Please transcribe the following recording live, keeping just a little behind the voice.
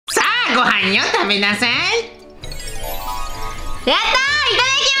あご飯よ、食べなさい。やったー、いただ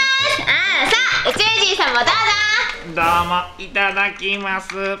きます。さあ宇宙人さんもどうぞ。どうもいただきま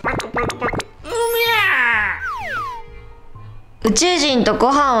す。パクパクパク。宇宙人と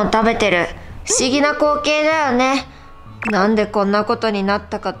ご飯を食べてる不思議な光景だよね。なんでこんなことになっ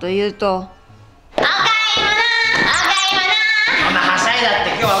たかというと、お買い物そんなはしゃいだっ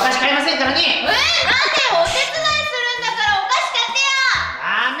て今日はお菓子買いませんからね。なんでお手伝いするんだからお菓子買ってよ。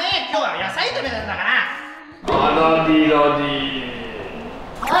ダメ、今日は野菜炒めなんだから。あらりらり。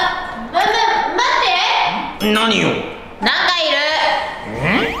待って。何よ。なんかいる。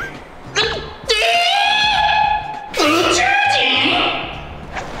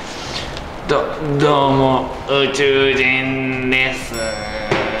どうも宇宙人です。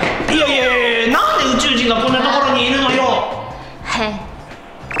いやいやいや、なんで宇宙人がこんなところにいるのよ。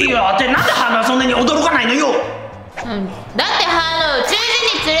いや、ってなんで花そんなに驚かないのよ。だって宇宙人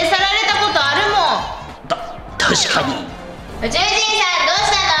に連れ去られたことあるもん。確かに。宇宙人さんどう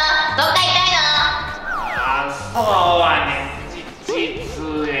したの？どっか行きたいの？そうはね、実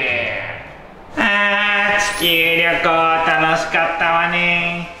へ。地球旅行楽しかったわ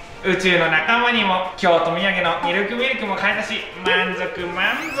ね。宇宙の仲間にも京都土産のミルクも買えたし、満足。よ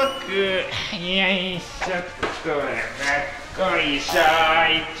いしょ、どっこいしょ、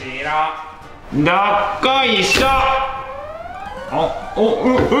一郎どっこいしょ。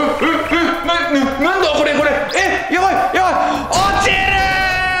なんだこれ、やばい落ちる。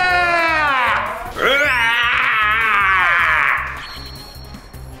うわ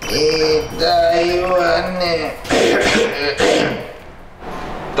痛いわね。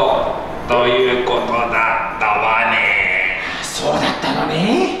ということだったわね。そうだったの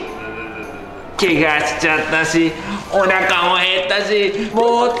ね。怪我しちゃったし、お腹も減ったし、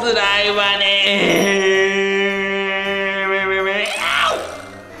もうつらいわね。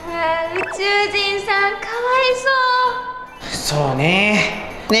宇宙人さんかわいそう。そう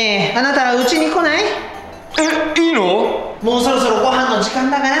ね。ねえ、あなたうちに来ない？いいの？もうそろそろご飯の時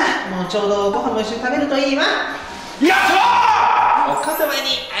間だから、もうちょうどご飯も一緒に食べるといいわ。やったお言葉に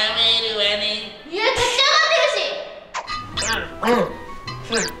甘えるわね。いや、立ち上がって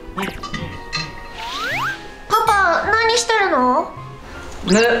るし。パパ何してるの？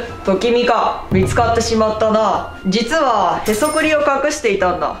ときみか、見つかってしまったな。実はへそくりを隠してい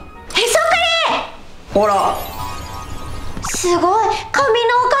たんだ。へそくり！ほら。すごい、紙のお金がい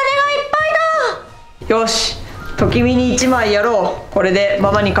っぱいだ。よし、ときみに1枚やろう。これで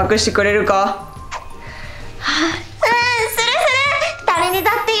ママに隠してくれるか？する誰に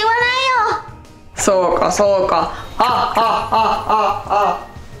だって言わないよ。そうか。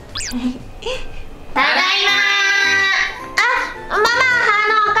ただいまママ、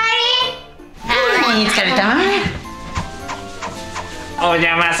おかえり。疲れたわ。お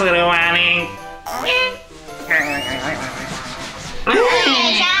邪魔するわね。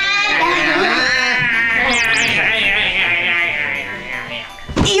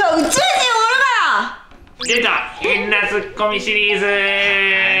いや、宇宙人おるから。出た変なツッコミシリーズ。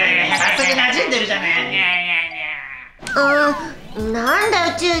早速馴染んでるじゃない。なん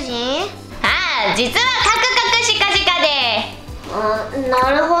だ宇宙人？実はカクカクシカシカで。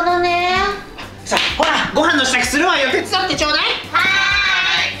なるほどね。さあ、ほら、ご飯の支度するわよ。手伝ってちょうだい。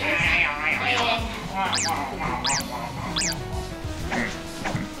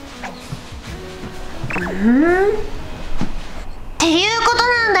っていうこと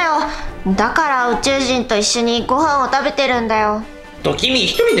なんだよ。だから宇宙人と一緒にご飯を食べてるんだよ。君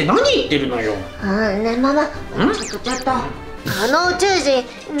一人で何言ってるのよ。ね、ママ、ちょっと宇宙人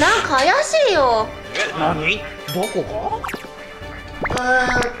なんか怪しいよ。何？どこ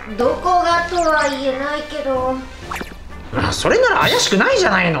が？どこがとは言えないけど。それなら怪しくないじ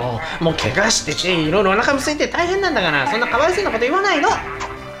ゃないの。もう怪我してていろいろお腹も空いて大変なんだから、そんなかわいそうなこと言わないの。なん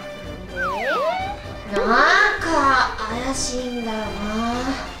か怪しいんだよな。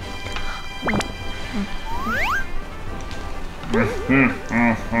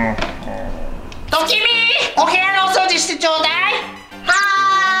ときみ、お部屋のお掃除してちょうだい。は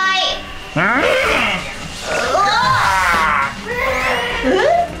ーい。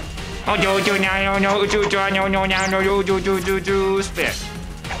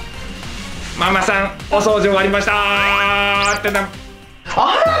ママさん、お掃除終わりましたーってな。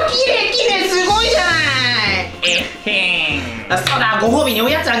あら、きれいすごいじゃない。そうだ、ご褒美にお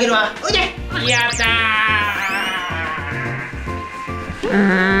やつあげるわ。おいで。やったー。どう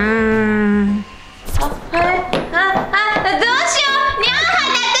しよう。にゃんは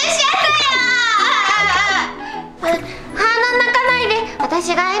なくしちゃったよ。泣かないで。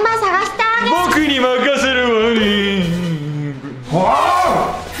私が今探してあげる。僕に任せるわね。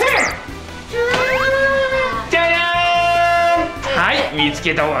つ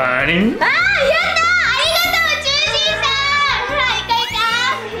けたわね。あー、やったー、ありがとう宇宙人さん。ほら行こう行こ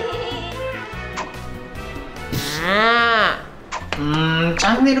う。チ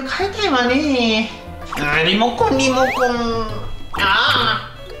ャンネル変えたいわね。リモコン。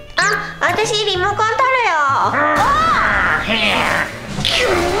私リモコン取るよ。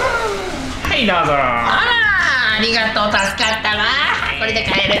はいどうぞ。ありがとう、助かったわ。これで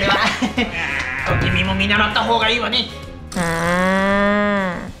帰れるわ。君も見習った方がいいわね。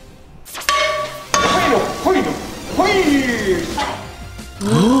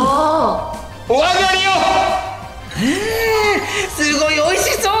お上がりよ。すごい美味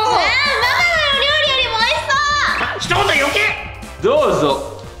しそう。ママの料理よりも美味しそう。一言余計。どう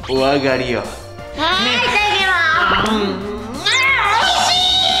ぞお上がりよ。はい、いただきます。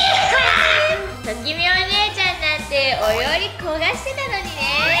ときみお姉ちゃんなんてお料理焦がしてたのにね。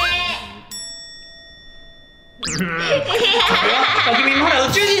君もほら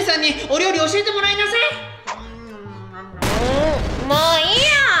宇宙人さんにお料理教えてもらいなさい。もういいや。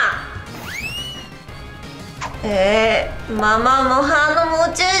ママもハーノも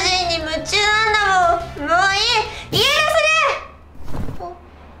宇宙人に夢中なんだもん。もういい。家出する。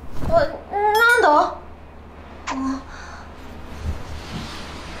なんだ。パパの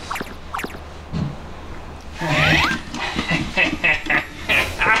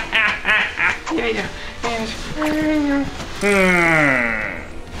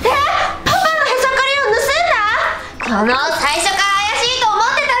へそくりを盗んだ。最初から怪しいと思っ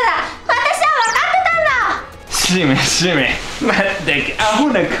てたんだ。私は分かってたんだ。しめまったくアホ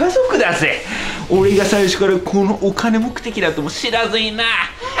な家族だぜ。俺が最初からこのお金目的だとも知らずにな。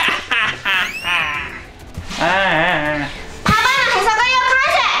パパのへそくりを返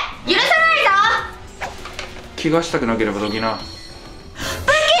せ。許さないぞ。怪我したくなければどきな。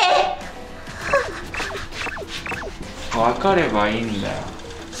分かればいいんだよ。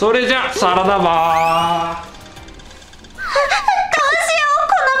それじゃサラダバー。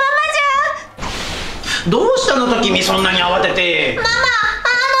どうしたのと君、そんなに慌てて。ママ、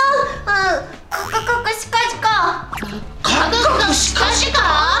しかしか。しかし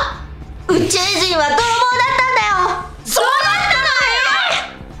か。宇宙人は泥棒だったんだよ。そうだった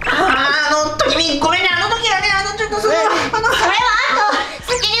のよ。と君ごめんね、あの時はね、ちょっとそれはそれはあんた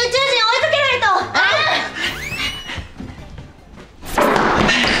先に宇宙人追いかけないと。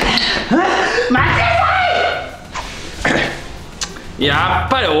待ちなさやっ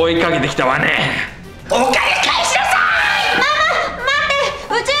ぱり追いかけてきたわね。い。お金返しなさい。ママ、待って。宇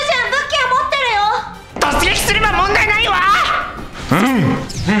宙人武器は持ってるよ。突撃すれば問題ないわ。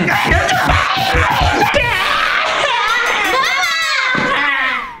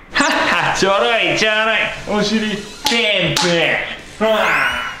ちょろいお尻ペンペン。もう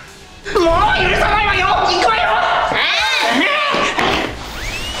許さないわよ。行くわよ。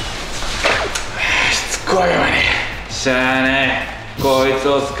しつこいわね。しゃあない、こいつ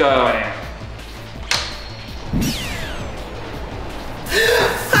を使うわね。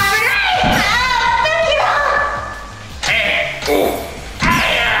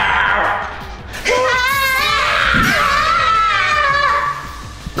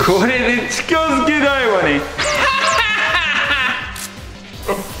これで近づけないわね。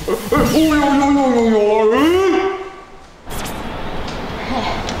おい。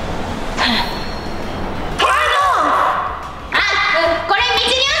これ道に落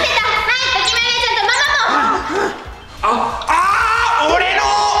ちてた。はい、ときめめちゃんとママも。俺の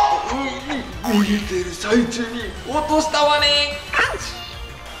逃げてる最中に落としたわね。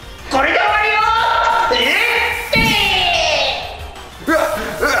これで終わりよ。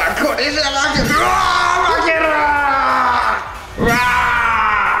これじゃ負ける。負ける。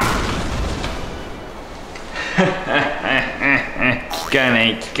聞か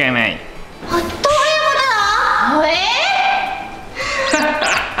ない。どういうことだ。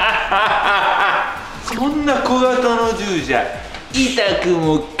そんな小型の銃じゃ痛く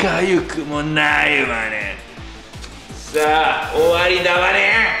も痒くもないわね。さあ終わりだわ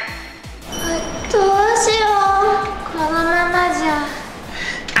ね。どうしよう。このままじゃ。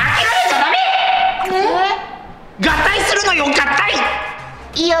諦めちゃダメ。合体するのよ、合体。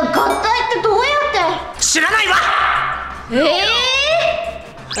いや、合体ってどうやって。知らないわ。でも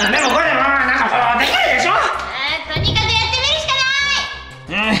これなんかこうできるでしょ。とにかくやってみるしか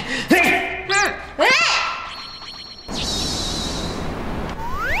ない。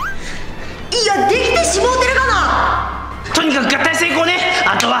いや、できてしもうてるかな。とにかく合体成功ね。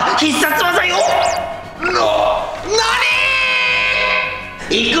あとは必殺技よ。なに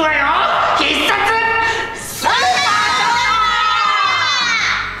ー。いくわよ。必殺スーパ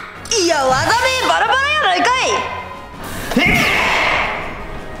いや、技名バラバラやないかい。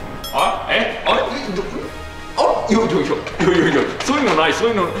あれいやそういうのないそう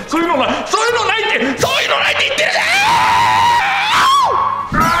いうのないって言ってるじゃん。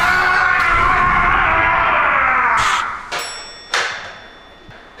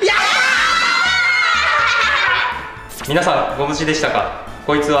皆さんご無事でしたか。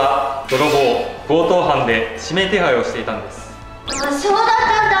こいつは泥棒、強盗犯で指名手配をしていたんです。そうだった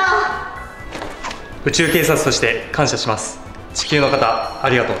んだ。宇宙警察として感謝します。地球の方あ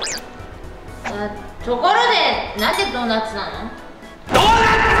りがとう。ところでなんでドーナツなの？ドーナ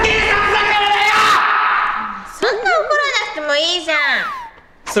ツ警察だからだよ。そんな怒らなくてもいいじゃん。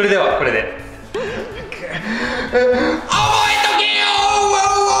それではこれで覚えとけよ。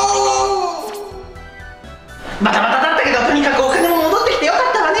バタバタだったけど、とにかくお金も戻ってきてよかっ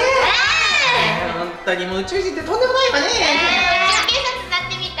たわね。本当にもう宇宙人ってとんでもないわね。宇宙警察になっ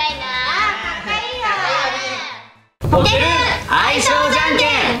てみたいな。かっこいいよ。ポケるん相性じゃんけん。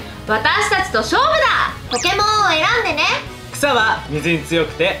私たちと勝負だ。ポケモンを選んでね。草は水に強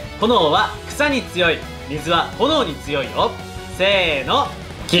くて、炎は草に強い、水は炎に強いよ。せーの、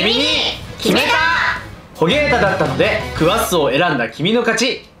君に決めた。ホゲータだったのでクワッスを選んだ君の勝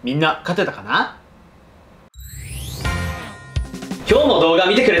ち。みんな勝てたかな？今日も動画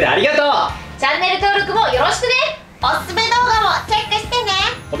見てくれてありがとう。チャンネル登録もよろしくね。おすすめ動画もチェックしてね。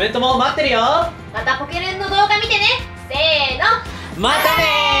コメントも待ってるよ。またポケルンの動画見てね。せーの、また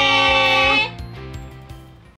ねー。